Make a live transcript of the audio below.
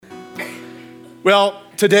Well,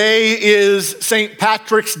 today is St.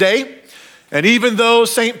 Patrick's Day, and even though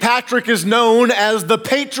St. Patrick is known as the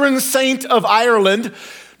patron saint of Ireland,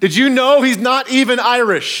 did you know he's not even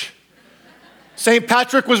Irish? St.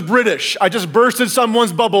 Patrick was British. I just bursted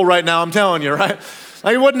someone's bubble right now, I'm telling you, right?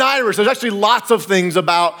 He wasn't Irish. There's actually lots of things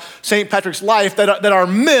about St. Patrick's life that are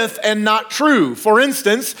myth and not true. For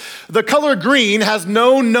instance, the color green has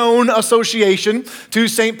no known association to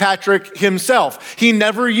St. Patrick himself. He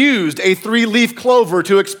never used a 3-leaf clover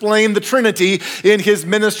to explain the Trinity in his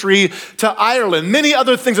ministry to Ireland. Many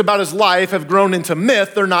other things about his life have grown into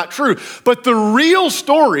myth. They're not true. But the real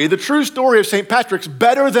story, the true story of St. Patrick's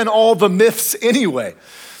better than all the myths anyway.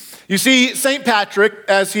 You see, St. Patrick,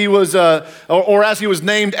 as he was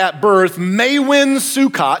named at birth, Maewyn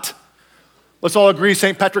Succat. Let's all agree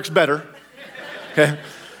St. Patrick's better. Okay.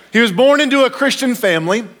 He was born into a Christian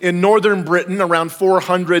family in northern Britain around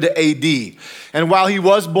 400 AD. And while he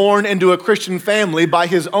was born into a Christian family, by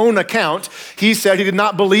his own account, he said he did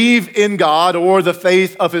not believe in God or the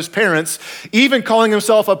faith of his parents, even calling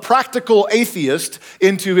himself a practical atheist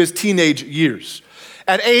into his teenage years.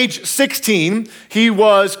 At age 16, he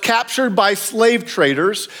was captured by slave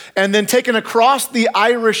traders and then taken across the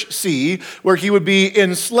Irish Sea, where he would be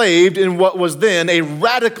enslaved in what was then a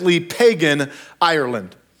radically pagan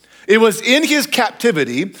Ireland. It was in his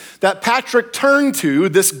captivity that Patrick turned to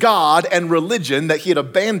this God and religion that he had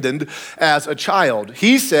abandoned as a child.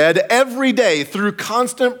 He said, every day through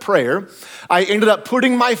constant prayer, I ended up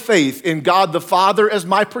putting my faith in God the Father as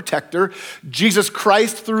my protector, Jesus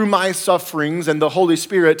Christ through my sufferings, and the Holy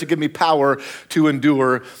Spirit to give me power to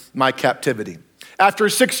endure my captivity. After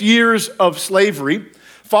 6 years of slavery,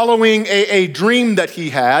 following a dream that he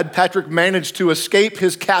had, Patrick managed to escape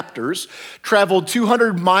his captors, traveled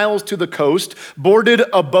 200 miles to the coast, boarded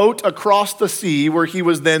a boat across the sea, where he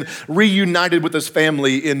was then reunited with his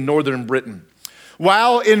family in northern Britain.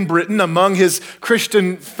 While in Britain, among his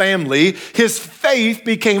Christian family, his faith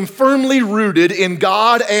became firmly rooted in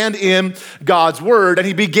God and in God's word, and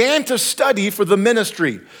he began to study for the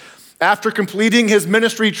ministry. After completing his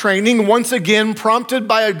ministry training, once again prompted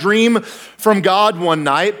by a dream from God one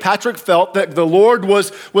night, Patrick felt that the Lord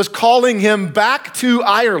was calling him back to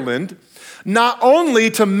Ireland, not only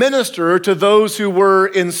to minister to those who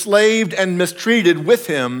were enslaved and mistreated with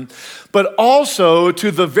him, but also to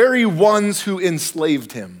the very ones who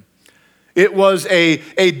enslaved him. It was a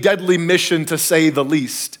deadly mission, to say the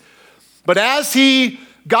least. But as he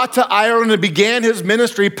got to Ireland and began his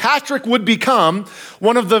ministry, Patrick would become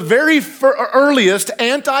one of the very earliest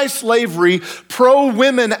anti-slavery,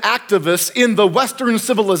 pro-women activists in the Western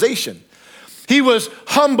civilization. He was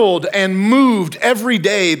humbled and moved every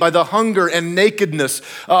day by the hunger and nakedness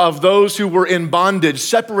of those who were in bondage,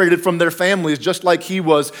 separated from their families, just like he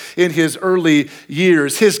was in his early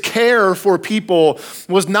years. His care for people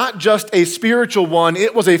was not just a spiritual one,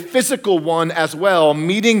 it was a physical one as well,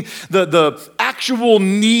 meeting the actual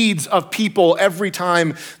needs of people every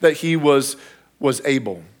time that he was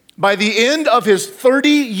able. By the end of his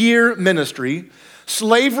 30-year ministry,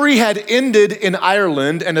 slavery had ended in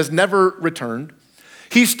Ireland and has never returned.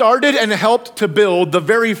 He started and helped to build the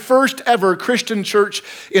very first ever Christian church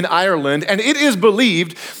in Ireland, and it is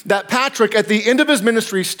believed that Patrick, at the end of his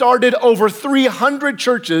ministry, started over 300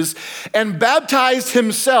 churches and baptized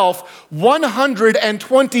himself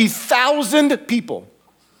 120,000 people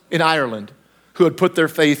in Ireland who had put their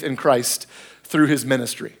faith in Christ through his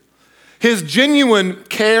ministry. His genuine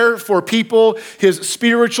care for people, his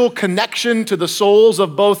spiritual connection to the souls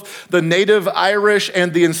of both the native Irish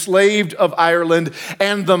and the enslaved of Ireland,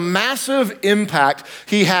 and the massive impact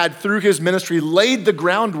he had through his ministry laid the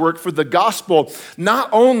groundwork for the gospel, not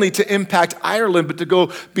only to impact Ireland, but to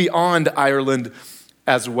go beyond Ireland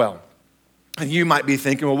as well. And you might be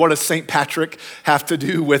thinking, well, what does St. Patrick have to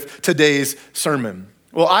do with today's sermon?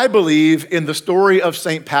 Well, I believe in the story of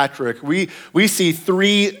St. Patrick, we see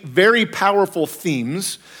 3 very powerful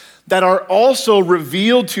themes that are also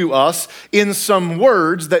revealed to us in some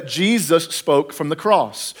words that Jesus spoke from the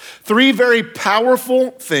cross. 3 very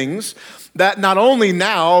powerful things that not only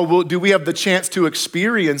now do we have the chance to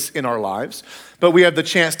experience in our lives, but we have the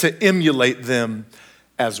chance to emulate them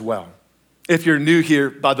as well. If you're new here,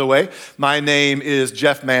 by the way, my name is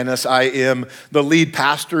Jeff Manis. I am the lead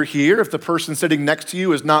pastor here. If the person sitting next to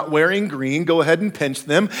you is not wearing green, go ahead and pinch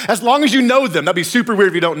them. As long as you know them. That'd be super weird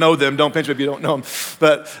if you don't know them. Don't pinch them if you don't know them.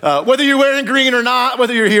 But whether you're wearing green or not,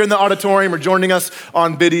 whether you're here in the auditorium or joining us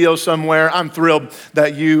on video somewhere, I'm thrilled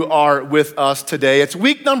that you are with us today. It's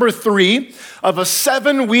week number 3 of a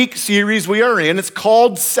 7-week series we are in. It's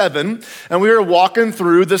called 7, and we are walking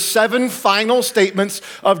through the 7 final statements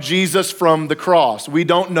of Jesus from from the cross. We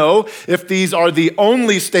don't know if these are the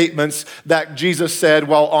only statements that Jesus said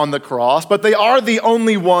while on the cross, but they are the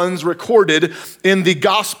only ones recorded in the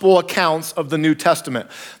gospel accounts of the New Testament.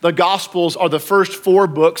 The Gospels are the first 4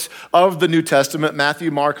 books of the New Testament: Matthew,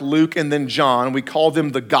 Mark, Luke, and then John. We call them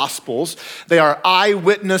the Gospels. They are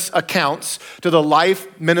eyewitness accounts to the life,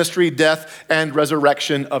 ministry, death, and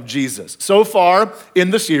resurrection of Jesus. So far in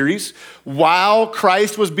the series, while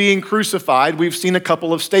Christ was being crucified, we've seen a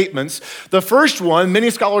couple of statements. The first one, many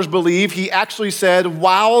scholars believe he actually said,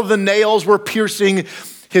 while the nails were piercing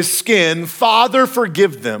his skin, "Father,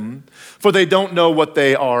 forgive them, for they don't know what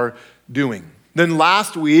they are doing." Then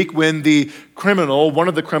last week, when the criminal, one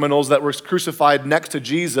of the criminals that was crucified next to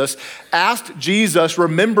Jesus, asked Jesus,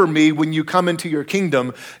 "Remember me when you come into your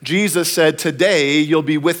kingdom," Jesus said, "Today you'll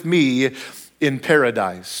be with me in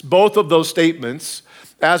paradise." Both of those statements,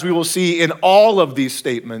 as we will see in all of these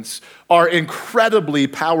statements, are incredibly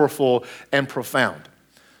powerful and profound.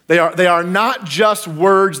 They are not just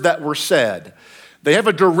words that were said. They have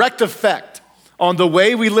a direct effect on the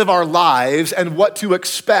way we live our lives and what to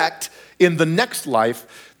expect in the next life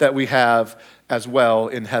that we have as well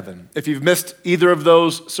in heaven. If you've missed either of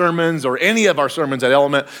those sermons or any of our sermons at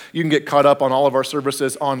Element, you can get caught up on all of our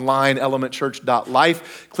services online,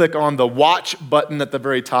 elementchurch.life. Click on the watch button at the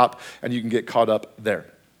very top and you can get caught up there.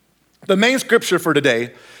 The main scripture for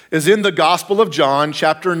today is in the Gospel of John,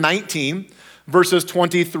 chapter 19, verses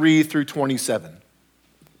 23 through 27.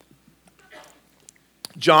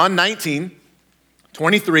 John 19,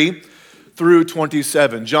 23 through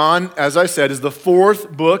 27. John, as I said, is the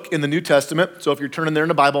 4th book in the New Testament. So if you're turning there in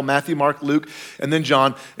the Bible, Matthew, Mark, Luke, and then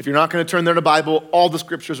John. If you're not going to turn there in the Bible, all the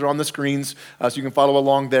scriptures are on the screens, so you can follow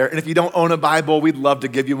along there. And if you don't own a Bible, we'd love to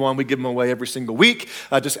give you one. We give them away every single week.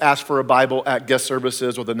 Just ask for a Bible at guest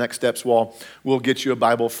services or the Next Steps wall. We'll get you a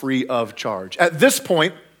Bible free of charge. At this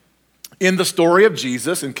point in the story of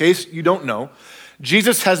Jesus, in case you don't know,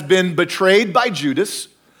 Jesus has been betrayed by Judas,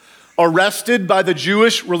 arrested by the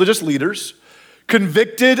Jewish religious leaders,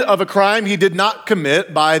 convicted of a crime he did not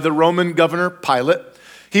commit by the Roman governor Pilate.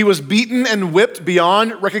 He was beaten and whipped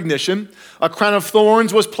beyond recognition. A crown of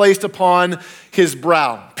thorns was placed upon his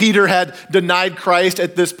brow. Peter had denied Christ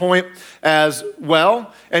at this point as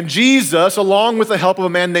well. And Jesus, along with the help of a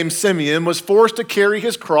man named Simeon, was forced to carry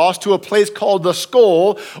his cross to a place called the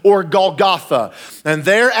Skull, or Golgotha. And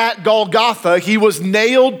there at Golgotha, he was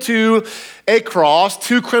nailed to a cross.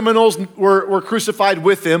 2 criminals were crucified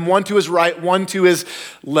with him, one to his right, one to his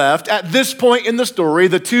left. At this point in the story,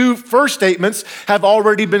 the 2 first statements have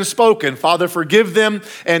already been spoken. "Father, forgive them,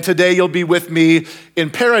 and today you'll be with me in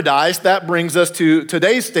paradise." That brings us to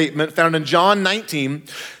today's statement found in John 19,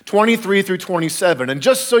 23 through 27. And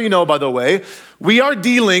just so you know, by the way, we are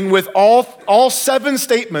dealing with all 7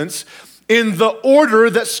 statements in the order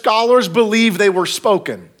that scholars believe they were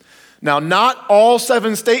spoken. Now, not all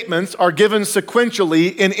 7 statements are given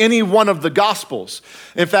sequentially in any one of the Gospels.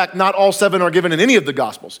 In fact, not all 7 are given in any of the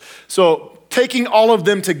Gospels. So, taking all of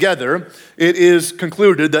them together, it is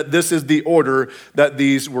concluded that this is the order that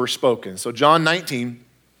these were spoken. So, John 19,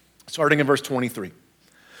 starting in verse 23.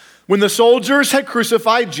 When the soldiers had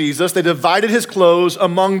crucified Jesus, they divided his clothes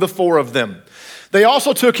among the 4 of them. They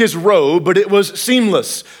also took his robe, but it was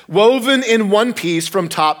seamless, woven in one piece from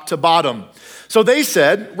top to bottom. So they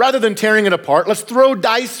said, rather than tearing it apart, let's throw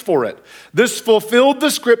dice for it. This fulfilled the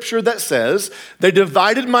scripture that says, "They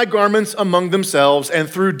divided my garments among themselves and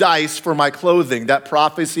threw dice for my clothing." That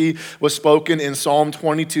prophecy was spoken in Psalm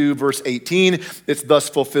 22, verse 18. It's thus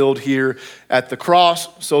fulfilled here at the cross,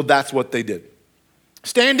 so that's what they did.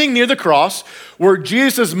 Standing near the cross were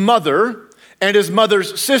Jesus' mother and his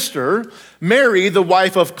mother's sister, Mary, the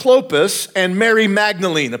wife of Clopas, and Mary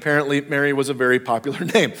Magdalene. Apparently, Mary was a very popular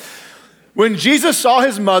name. When Jesus saw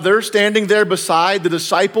his mother standing there beside the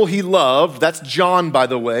disciple he loved, that's John, by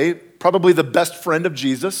the way, probably the best friend of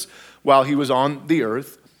Jesus while he was on the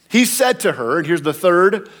earth, he said to her, and here's the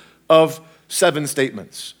 3rd of 7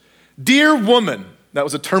 statements, "Dear woman," that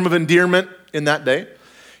was a term of endearment in that day,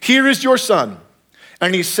 "here is your son."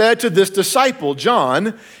 And he said to this disciple,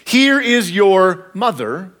 John, "Here is your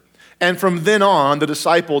mother." And from then on, the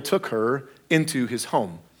disciple took her into his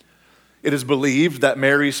home. It is believed that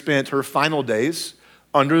Mary spent her final days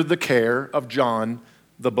under the care of John,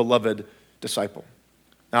 the beloved disciple.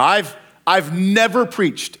 Now, I've never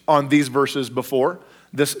preached on these verses before,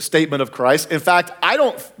 this statement of Christ. In fact, I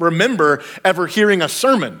don't remember ever hearing a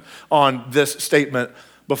sermon on this statement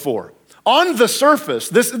before. On the surface,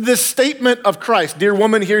 this statement of Christ, "Dear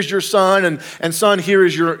woman, here's your son, and son, here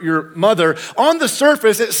is your mother," on the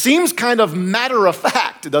surface, it seems kind of matter of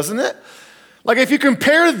fact, doesn't it? Like if you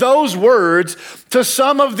compare those words to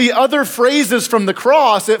some of the other phrases from the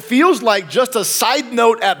cross, it feels like just a side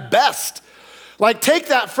note at best. Like take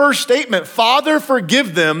that first statement, Father,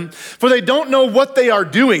 forgive them, for they don't know what they are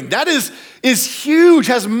doing. That is huge,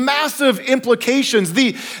 has massive implications.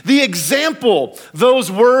 The example those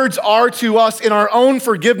words are to us in our own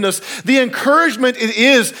forgiveness, the encouragement it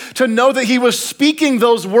is to know that he was speaking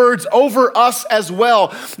those words over us as well.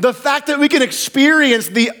 The fact that we can experience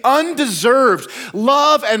the undeserved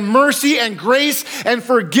love and mercy and grace and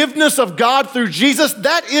forgiveness of God through Jesus,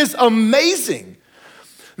 that is amazing.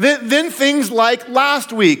 Then things like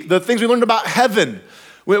last week, the things we learned about heaven,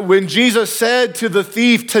 when Jesus said to the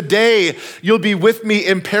thief, today you'll be with me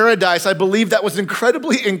in paradise, I believe that was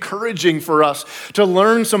incredibly encouraging for us to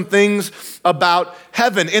learn some things about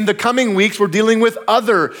heaven. In the coming weeks, we're dealing with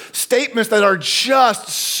other statements that are just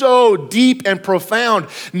so deep and profound.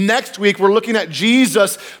 Next week, we're looking at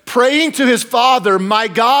Jesus praying to his Father, my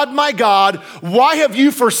God, why have you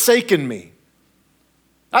forsaken me?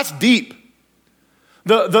 That's deep.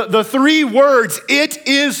 The three words, it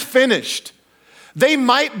is finished. They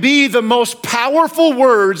might be the most powerful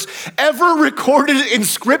words ever recorded in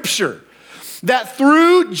Scripture. That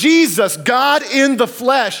through Jesus, God in the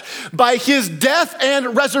flesh, by his death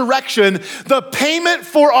and resurrection, the payment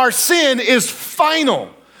for our sin is final.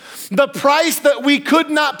 The price that we could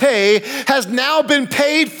not pay has now been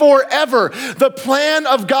paid forever. The plan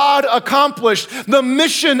of God accomplished, the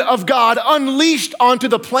mission of God unleashed onto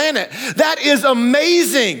the planet. That is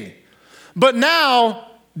amazing. But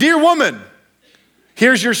now, dear woman,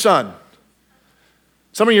 here's your son.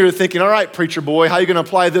 Some of you are thinking, all right, preacher boy, how are you going to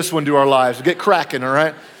apply this one to our lives? Get cracking, all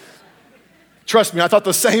right? Trust me, I thought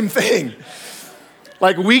the same thing.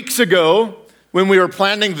 Like weeks ago, when we were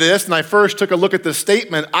planning this and I first took a look at this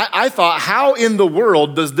statement, I thought, how in the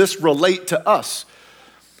world does this relate to us?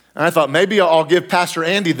 And I thought, maybe I'll give Pastor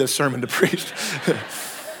Andy this sermon to preach.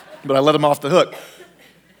 But I let him off the hook.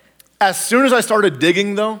 As soon as I started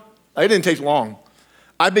digging, though, it didn't take long.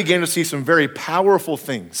 I began to see some very powerful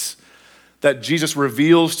things that Jesus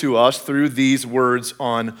reveals to us through these words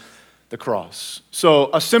on the cross. So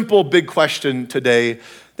a simple big question today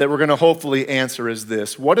that we're going to hopefully answer is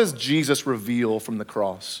this. What does Jesus reveal from the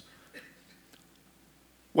cross?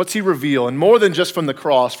 What's he reveal? And more than just from the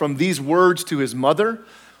cross, from these words to his mother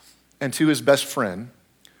and to his best friend,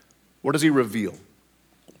 what does he reveal?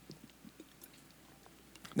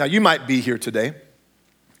 Now, you might be here today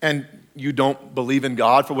and you don't believe in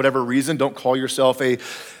God for whatever reason, don't call yourself a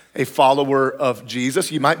follower of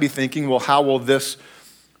Jesus. You might be thinking, well, how will this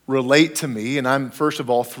relate to me? And I'm, first of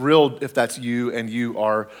all, thrilled if that's you and you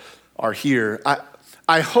are here.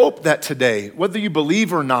 I hope that today, whether you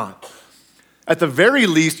believe or not, at the very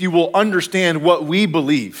least, you will understand what we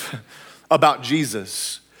believe about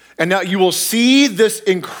Jesus. And now you will see this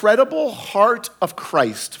incredible heart of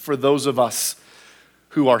Christ for those of us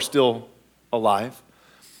who are still alive.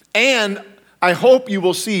 And I hope you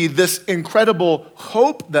will see this incredible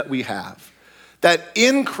hope that we have, that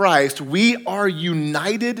in Christ we are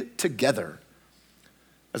united together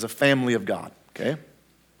as a family of God, okay?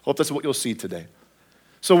 Hope that's what you'll see today.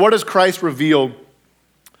 So what does Christ reveal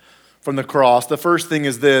from the cross? The first thing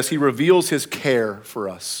is this: he reveals his care for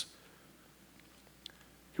us.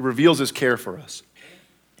 He reveals his care for us.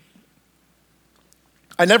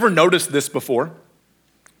 I never noticed this before,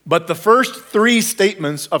 but the first three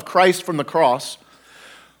statements of Christ from the cross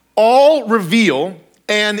all reveal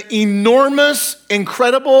an enormous,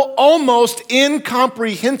 incredible, almost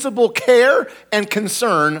incomprehensible care and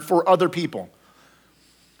concern for other people.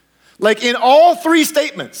 Like in all three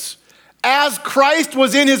statements, as Christ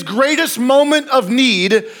was in his greatest moment of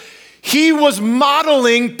need, he was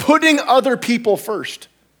modeling putting other people first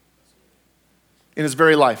in his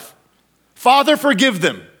very life. Father, forgive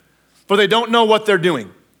them, for they don't know what they're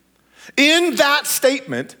doing. In that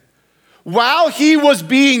statement, while he was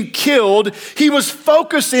being killed, he was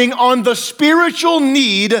focusing on the spiritual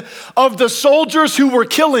need of the soldiers who were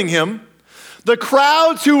killing him, the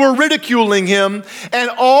crowds who were ridiculing him,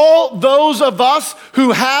 and all those of us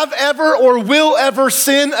who have ever or will ever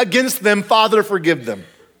sin against them. Father, forgive them.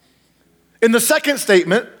 In the second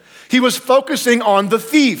statement, he was focusing on the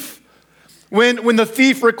thief. When the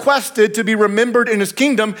thief requested to be remembered in his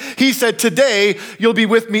kingdom, he said, today you'll be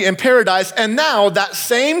with me in paradise. And now that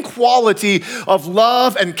same quality of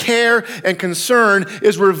love and care and concern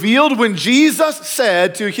is revealed when Jesus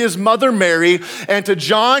said to his mother Mary and to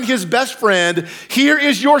John, his best friend, here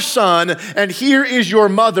is your son and here is your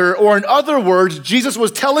mother. Or in other words, Jesus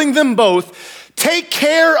was telling them both, take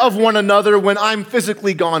care of one another when I'm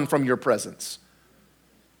physically gone from your presence.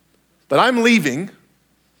 But I'm leaving.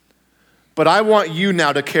 But but I want you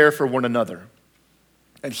now to care for one another.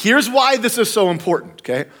 And here's why this is so important,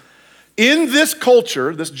 okay? In this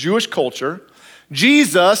culture, this Jewish culture,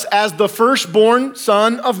 Jesus, as the firstborn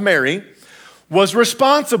son of Mary, was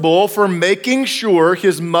responsible for making sure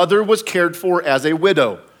his mother was cared for as a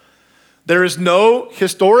widow. There is no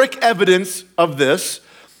historic evidence of this,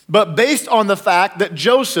 but based on the fact that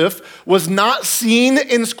Joseph was not seen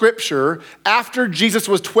in Scripture after Jesus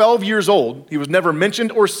was 12 years old, he was never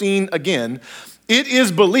mentioned or seen again, it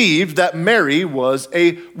is believed that Mary was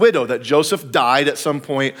a widow, that Joseph died at some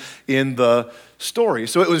point in the story.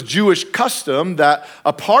 So it was Jewish custom that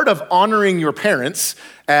a part of honoring your parents,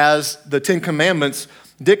 as the Ten Commandments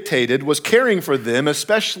dictated, was caring for them,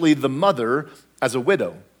 especially the mother, as a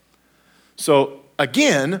widow. So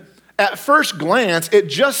again, at first glance, it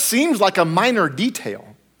just seems like a minor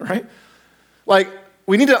detail, right? Like,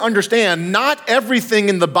 we need to understand, not everything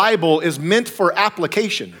in the Bible is meant for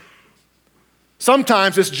application.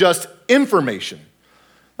 Sometimes it's just information.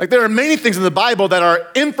 Like, there are many things in the Bible that are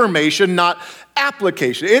information, not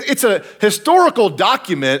application. It's a historical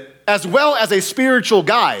document as well as a spiritual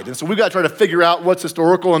guide. And so we've got to try to figure out what's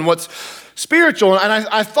historical and what's spiritual. And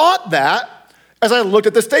I thought that, as I looked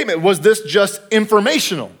at the statement, was this just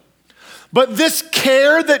informational? But this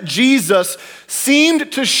care that Jesus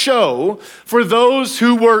seemed to show for those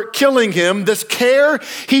who were killing him, this care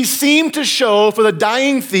he seemed to show for the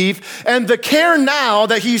dying thief, and the care now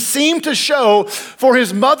that he seemed to show for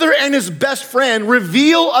his mother and his best friend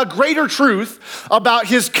reveal a greater truth about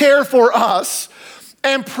his care for us,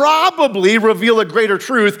 and probably reveal a greater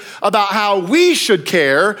truth about how we should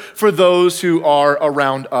care for those who are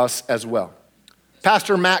around us as well.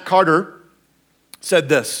 Pastor Matt Carter said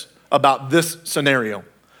this about this scenario.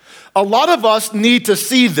 A lot of us need to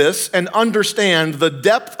see this and understand the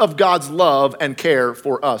depth of God's love and care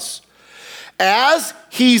for us. As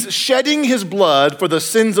he's shedding his blood for the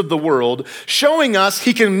sins of the world, showing us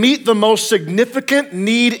he can meet the most significant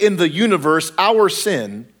need in the universe, our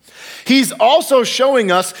sin, he's also showing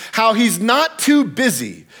us how he's not too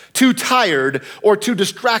busy, too tired, or too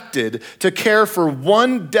distracted to care for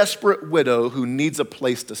one desperate widow who needs a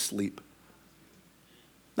place to sleep.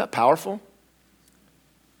 Isn't that powerful?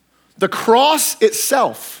 The cross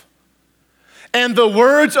itself and the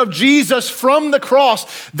words of Jesus from the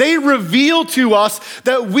cross, they reveal to us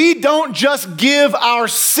that we don't just give our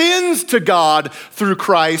sins to God through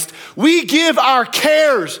Christ, we give our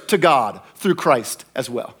cares to God through Christ as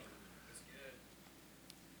well.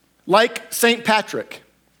 Like St. Patrick,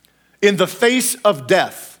 in the face of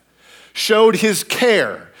death, showed his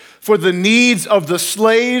care for the needs of the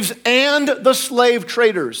slaves and the slave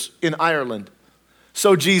traders in Ireland.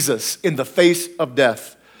 So Jesus, in the face of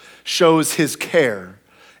death, shows his care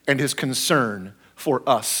and his concern for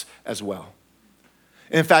us as well.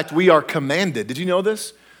 In fact, we are commanded, did you know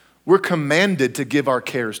this? We're commanded to give our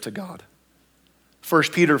cares to God. 1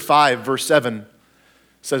 Peter 5, verse 7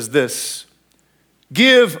 says this,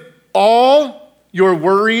 "Give all your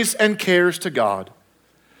worries and cares to God,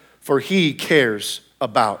 for he cares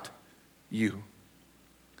about you."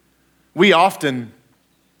 We often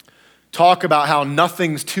talk about how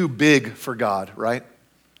nothing's too big for God, right?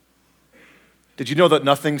 Did you know that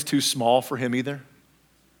nothing's too small for him either?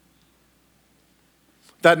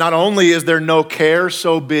 That not only is there no care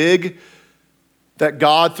so big that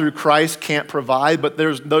God through Christ can't provide, but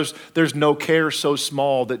there's no care so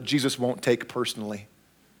small that Jesus won't take personally.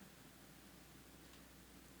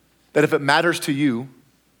 That if it matters to you,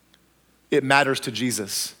 it matters to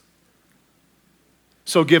Jesus.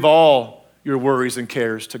 So give all your worries and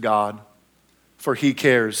cares to God, for he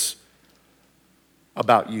cares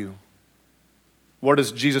about you. What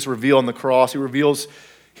does Jesus reveal on the cross? He reveals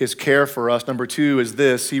his care for us. Number two is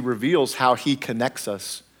this: he reveals how he connects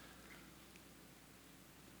us.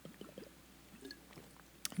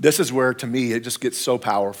 This is where, to me, it just gets so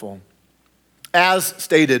powerful. As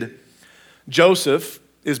stated, Joseph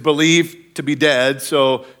is believed to be dead,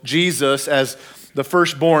 so Jesus, as the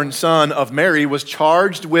firstborn son of Mary, was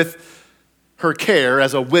charged with her care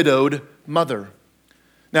as a widowed mother.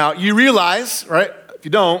 Now, you realize, right, if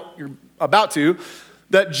you don't, you're about to,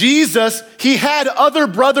 that Jesus, he had other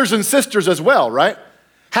brothers and sisters as well, right?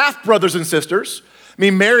 Half brothers and sisters. I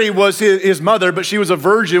mean, Mary was his mother, but she was a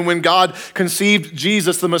virgin when God conceived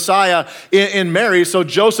Jesus, the Messiah, in Mary. So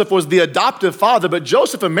Joseph was the adoptive father, but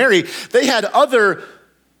Joseph and Mary, they had other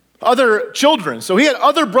children. So he had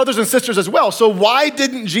other brothers and sisters as well. So why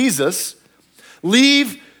didn't Jesus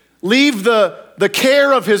leave the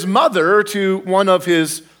care of his mother to one of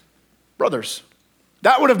his brothers?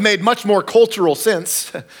 That would have made much more cultural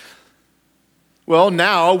sense. Well,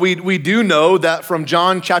 now we do know that from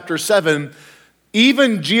John chapter 7,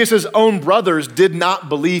 even Jesus' own brothers did not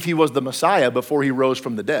believe he was the Messiah before he rose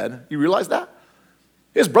from the dead. You realize that?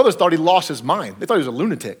 His brothers thought he lost his mind. They thought he was a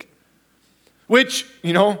lunatic. Which,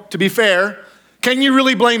 to be fair, can you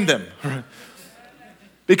really blame them?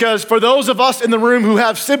 Because for those of us in the room who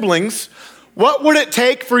have siblings, what would it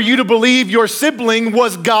take for you to believe your sibling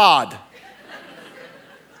was God?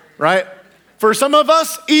 Right? For some of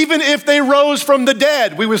us, even if they rose from the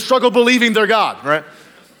dead, we would struggle believing they're God, right?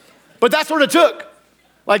 But that's what it took.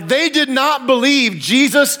 Like, they did not believe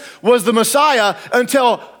Jesus was the Messiah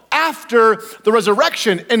until after the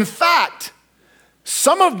resurrection. In fact,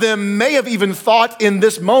 some of them may have even thought in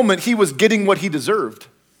this moment he was getting what he deserved.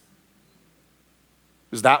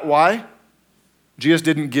 Is that why Jesus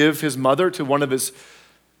didn't give his mother to one of his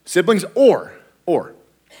siblings? Or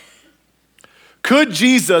could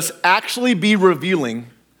Jesus actually be revealing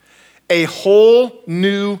a whole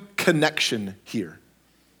new connection here?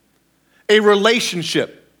 A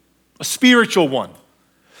relationship, a spiritual one,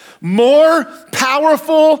 more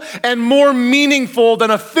powerful and more meaningful than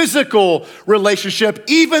a physical relationship,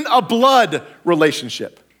 even a blood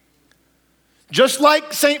relationship. Just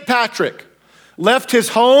like St. Patrick left his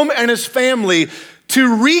home and his family to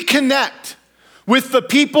reconnect with the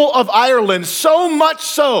people of Ireland, so much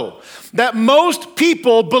so that most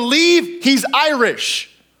people believe he's Irish.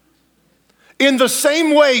 In the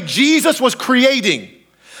same way, Jesus was creating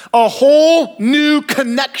a whole new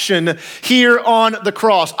connection here on the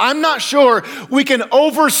cross. I'm not sure we can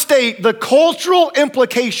overstate the cultural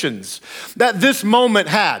implications that this moment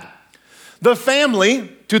had. The family,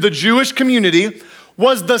 to the Jewish community,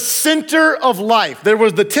 was the center of life. There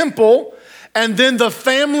was the temple and then the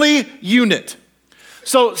family unit.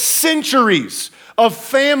 So centuries of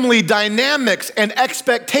family dynamics and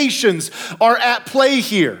expectations are at play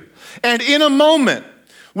here. And in a moment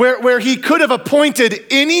where he could have appointed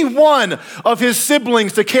any one of his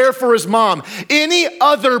siblings to care for his mom, any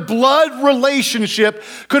other blood relationship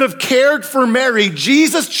could have cared for Mary,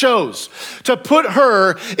 Jesus chose to put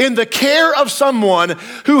her in the care of someone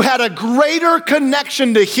who had a greater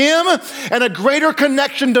connection to him and a greater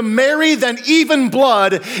connection to Mary than even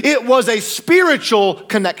blood. It was a spiritual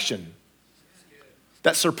connection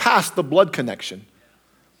that surpassed the blood connection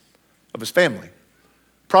of his family.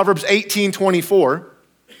 Proverbs 18:24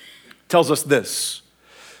 tells us this: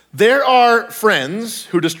 there are friends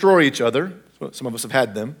who destroy each other. Some of us have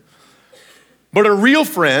had them. But a real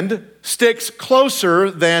friend sticks closer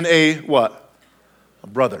than a what? A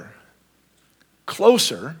brother.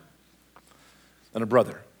 Closer than a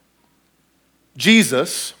brother.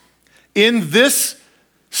 Jesus, in this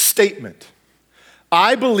statement,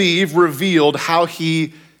 I believe revealed how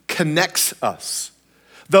he connects us.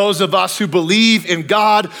 Those of us who believe in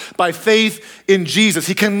God by faith in Jesus.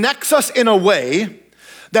 He connects us in a way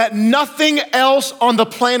that nothing else on the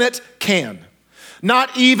planet can.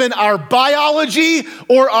 Not even our biology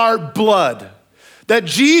or our blood. That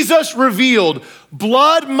Jesus revealed,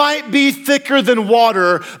 blood might be thicker than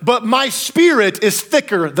water, but my spirit is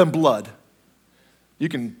thicker than blood. You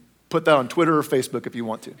can put that on Twitter or Facebook if you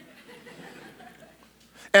want to.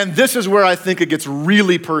 And this is where I think it gets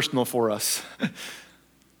really personal for us.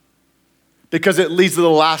 Because it leads to the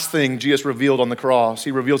last thing Jesus revealed on the cross.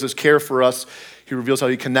 He reveals his care for us. He reveals how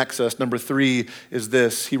he connects us. Number 3 is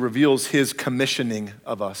this: he reveals his commissioning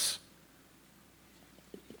of us.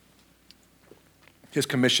 His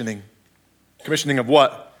commissioning. Commissioning of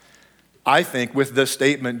what? I think with this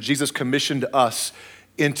statement, Jesus commissioned us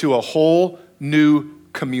into a whole new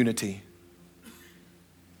community.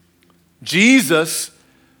 Jesus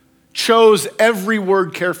chose every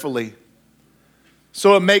word carefully.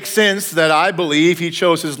 So it makes sense that I believe he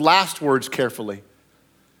chose his last words carefully.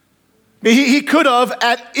 He could have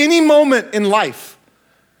at any moment in life,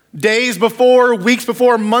 days before, weeks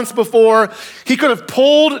before, months before, he could have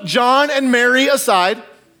pulled John and Mary aside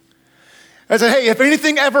and said, hey, if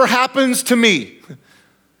anything ever happens to me,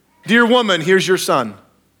 dear woman, here's your son.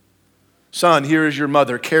 Son, here is your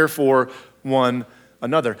mother. Care for one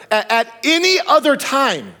another. At any other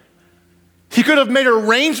time, he could have made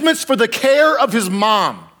arrangements for the care of his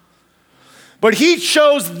mom. But he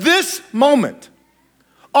chose this moment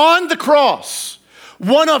on the cross,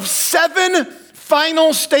 one of 7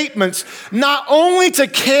 final statements, not only to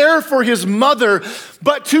care for his mother,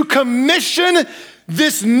 but to commission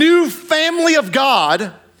this new family of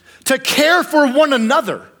God to care for one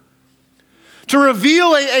another. To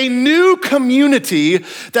reveal a new community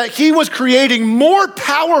that he was creating more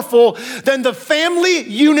powerful than the family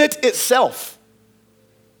unit itself.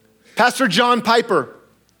 Pastor John Piper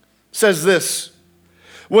says this: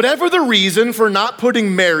 Whatever the reason for not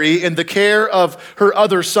putting Mary in the care of her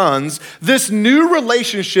other sons, this new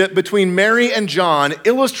relationship between Mary and John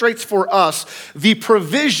illustrates for us the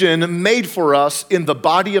provision made for us in the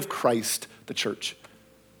body of Christ, the church.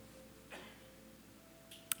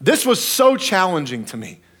 This was so challenging to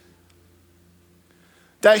me.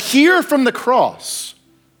 That here from the cross,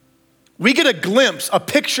 we get a glimpse, a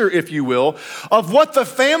picture, if you will, of what the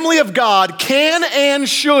family of God can and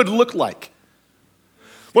should look like.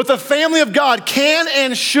 What the family of God can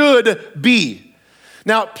and should be.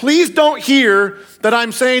 Now, please don't hear that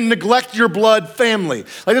I'm saying neglect your blood family.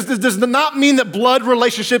 Like this does not mean that blood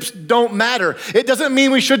relationships don't matter. It doesn't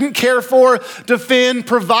mean we shouldn't care for, defend,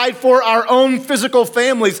 provide for our own physical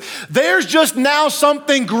families. There's just now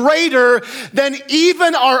something greater than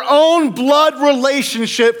even our own blood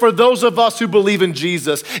relationship for those of us who believe in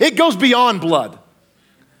Jesus. It goes beyond blood.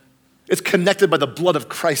 It's connected by the blood of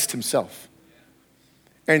Christ himself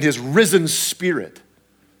and his risen spirit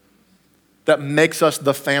that makes us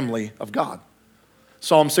the family of God.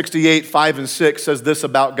 Psalm 68, 5 and 6 says this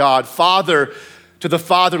about God: Father to the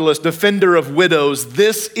fatherless, defender of widows,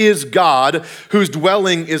 this is God whose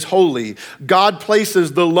dwelling is holy. God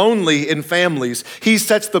places the lonely in families. He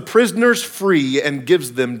sets the prisoners free and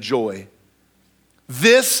gives them joy.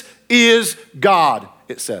 This is God,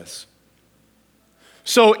 it says.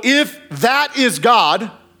 So if that is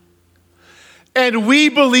God, and we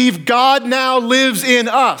believe God now lives in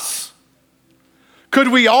us, could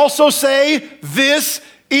we also say this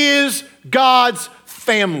is God's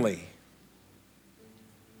family?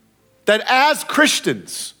 That as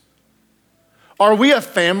Christians, are we a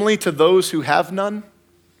family to those who have none?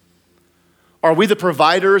 Are we the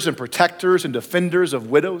providers and protectors and defenders of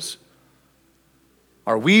widows?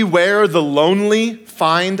 Are we where the lonely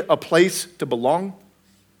find a place to belong?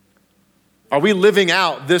 Are we living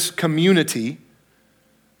out this community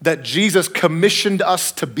that Jesus commissioned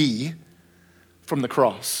us to be from the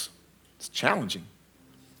cross? It's challenging.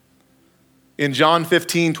 In John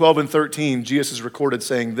 15, 12 and 13, Jesus is recorded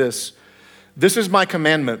saying this: "This is my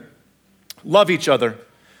commandment, love each other.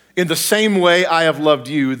 In the same way I have loved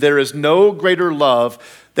you, there is no greater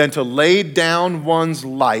love than to lay down one's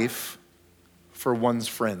life for one's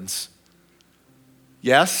friends."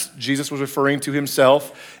 Yes, Jesus was referring to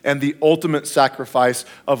himself and the ultimate sacrifice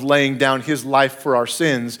of laying down his life for our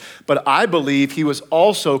sins, but I believe he was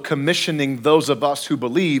also commissioning those of us who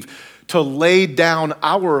believe to lay down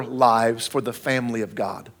our lives for the family of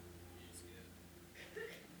God.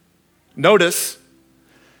 Notice,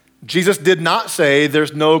 Jesus did not say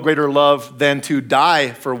there's no greater love than to die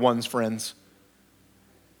for one's friends.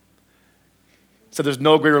 He said there's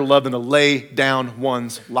no greater love than to lay down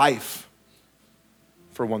one's life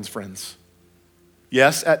for one's friends.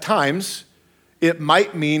 Yes, at times, it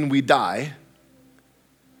might mean we die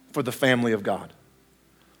for the family of God.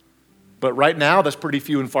 But right now, that's pretty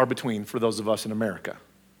few and far between for those of us in America.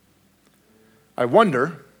 I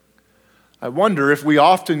wonder if we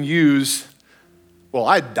often use, well,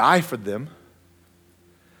 I'd die for them,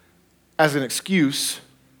 as an excuse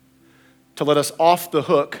to let us off the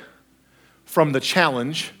hook from the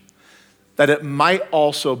challenge that it might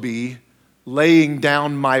also be laying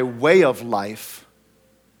down my way of life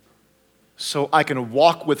so I can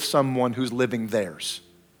walk with someone who's living theirs.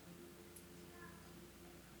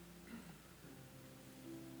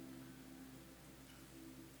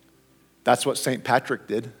 That's what St. Patrick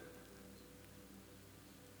did.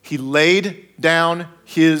 He laid down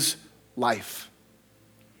his life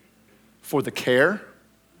for the care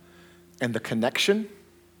and the connection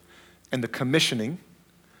and the commissioning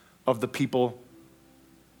of the people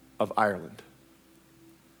of Ireland.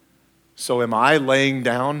 So am I laying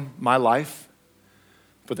down my life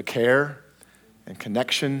for the care and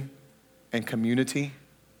connection and community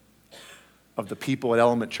of the people at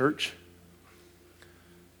Element Church?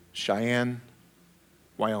 Cheyenne,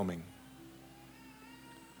 Wyoming.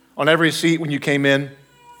 On every seat when you came in,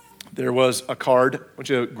 there was a card. I want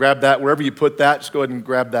you to grab that. Wherever you put that, just go ahead and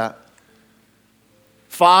grab that.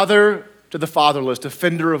 Father to the fatherless,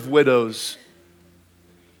 defender of widows.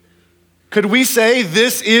 Could we say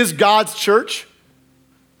this is God's church?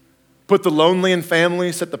 Put the lonely in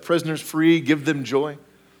families, set the prisoners free, give them joy.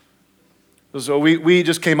 So we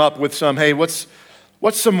just came up with some, hey, what's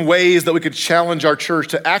some ways that we could challenge our church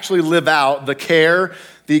to actually live out the care,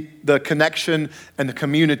 the connection, and the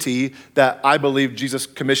community that I believe Jesus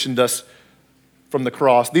commissioned us from the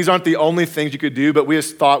cross. These aren't the only things you could do, but we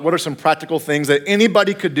just thought, what are some practical things that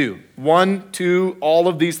anybody could do? 1, 2, all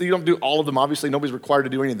of these. You don't do all of them, obviously. Nobody's required to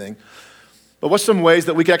do anything. But what's some ways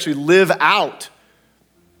that we can actually live out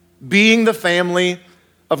being the family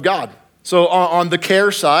of God? So on the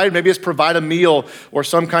care side, maybe it's provide a meal or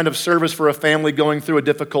some kind of service for a family going through a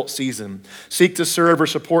difficult season. Seek to serve or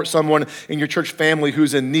support someone in your church family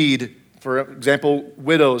who's in need. For example,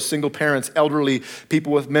 widows, single parents, elderly,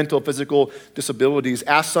 people with mental, physical disabilities.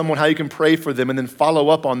 Ask someone how you can pray for them and then follow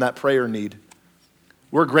up on that prayer need.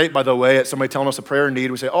 We're great, by the way, at somebody telling us a prayer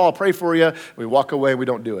need. We say, oh, I'll pray for you. We walk away, we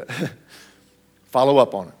don't do it. Follow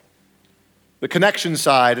up on it. The connection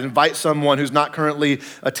side, invite someone who's not currently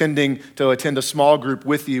attending to attend a small group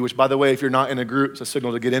with you, which, by the way, if you're not in a group, it's a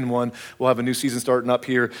signal to get in one. We'll have a new season starting up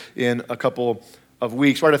here in a couple of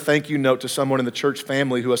weeks. Write a thank you note to someone in the church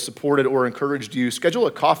family who has supported or encouraged you. Schedule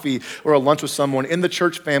a coffee or a lunch with someone in the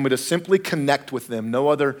church family to simply connect with them. No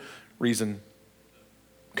other reason.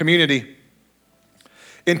 Community.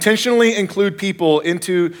 Intentionally include people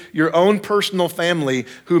into your own personal family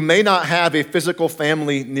who may not have a physical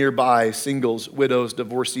family nearby, singles, widows,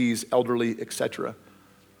 divorcees, elderly, etc.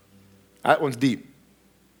 That one's deep.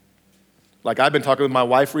 Like I've been talking with my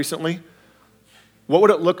wife recently. What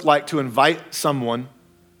would it look like to invite someone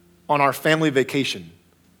on our family vacation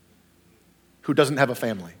who doesn't have a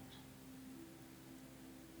family?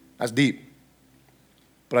 That's deep.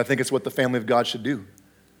 But I think it's what the family of God should do.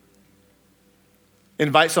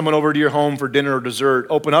 Invite someone over to your home for dinner or dessert.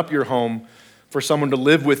 Open up your home for someone to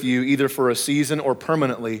live with you either for a season or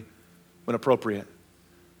permanently when appropriate.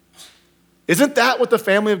 Isn't that what the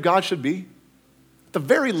family of God should be? At the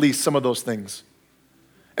very least, some of those things.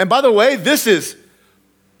 And by the way, this is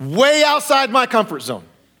way outside my comfort zone.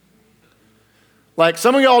 Like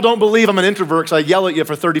some of y'all don't believe I'm an introvert because I yell at you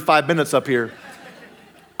for 35 minutes up here.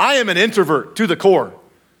 I am an introvert to the core.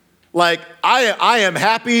 Like I am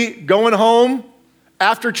happy going home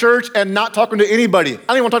after church and not talking to anybody. I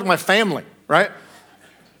don't even want to talk to my family, right?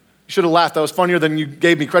 You should have laughed. That was funnier than you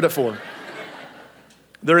gave me credit for.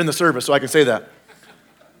 They're in the service, so I can say that.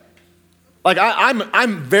 Like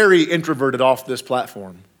I'm very introverted off this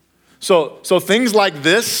platform. So things like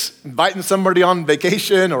this, inviting somebody on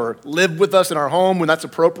vacation or live with us in our home when that's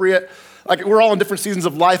appropriate, like we're all in different seasons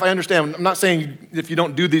of life. I understand. I'm not saying if you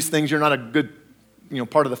don't do these things, you're not a good,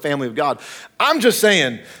 part of the family of God. I'm just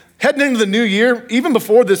saying, heading into the new year, even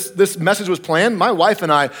before this message was planned, my wife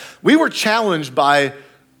and I, we were challenged by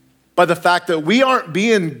the fact that we aren't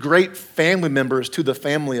being great family members to the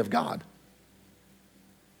family of God.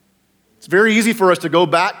 It's very easy for us to go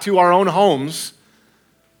back to our own homes.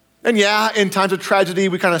 And yeah, in times of tragedy,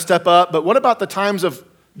 we kind of step up. But what about the times of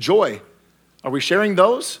joy? Are we sharing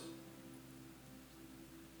those?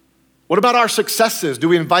 What about our successes? Do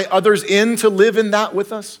we invite others in to live in that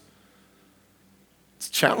with us? It's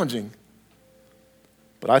challenging.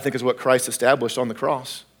 But I think it's what Christ established on the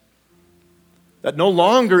cross. That no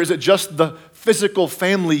longer is it just the physical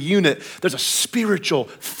family unit. There's a spiritual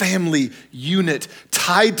family unit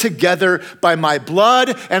tied together by my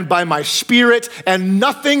blood and by my spirit, and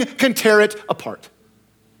nothing can tear it apart.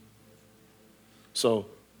 So,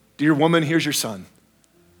 dear woman, here's your son.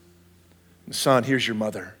 And son, here's your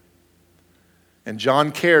mother. And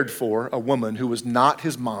John cared for a woman who was not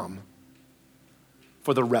his mom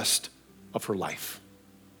for the rest of her life.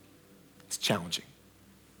 It's challenging.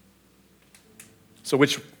 So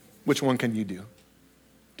which one can you do?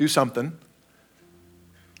 Do something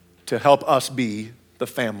to help us be the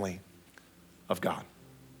family of God.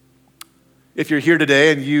 If you're here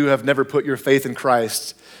today and you have never put your faith in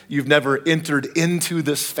Christ, you've never entered into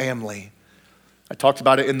this family. I talked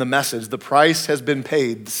about it in the message. The price has been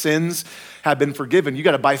paid. The sins have been forgiven. You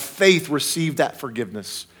got to, by faith, receive that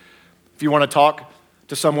forgiveness. If you want to talk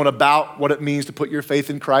to someone about what it means to put your faith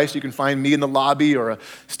in Christ, you can find me in the lobby or a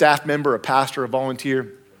staff member, a pastor, a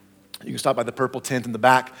volunteer. You can stop by the purple tent in the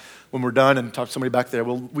back when we're done and talk to somebody back there.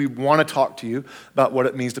 Well, we want to talk to you about what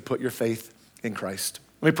it means to put your faith in Christ.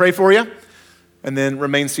 Let me pray for you and then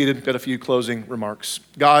remain seated. Got a few closing remarks.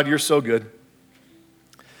 God, you're so good.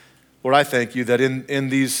 Lord, I thank you that in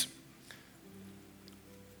these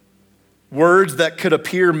words that could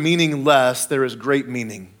appear meaningless, there is great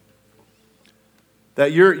meaning.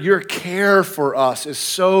 That your care for us is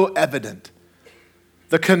so evident.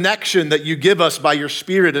 The connection that you give us by your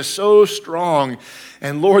Spirit is so strong.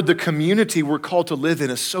 And Lord, the community we're called to live in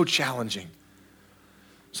is so challenging.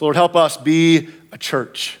 So Lord, help us be a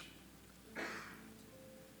church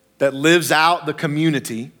that lives out the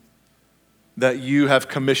community that you have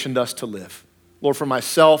commissioned us to live. Lord, for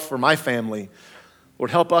myself, for my family,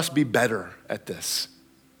 Lord, help us be better at this.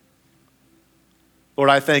 Lord,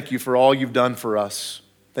 I thank you for all you've done for us.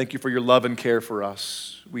 Thank you for your love and care for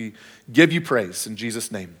us. We give you praise in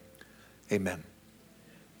Jesus' name. Amen.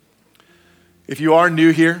 If you are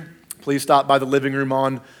new here, please stop by the living room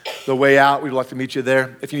on the way out. We'd like to meet you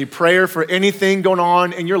there. If you need prayer for anything going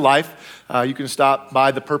on in your life, you can stop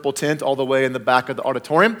by the purple tent all the way in the back of the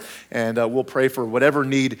auditorium, and we'll pray for whatever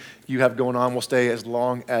need you have going on. We'll stay as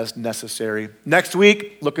long as necessary. Next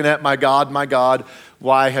week, looking at my God,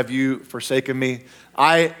 why have you forsaken me?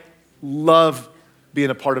 I love being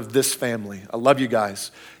a part of this family. I love you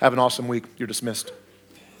guys. Have an awesome week. You're dismissed.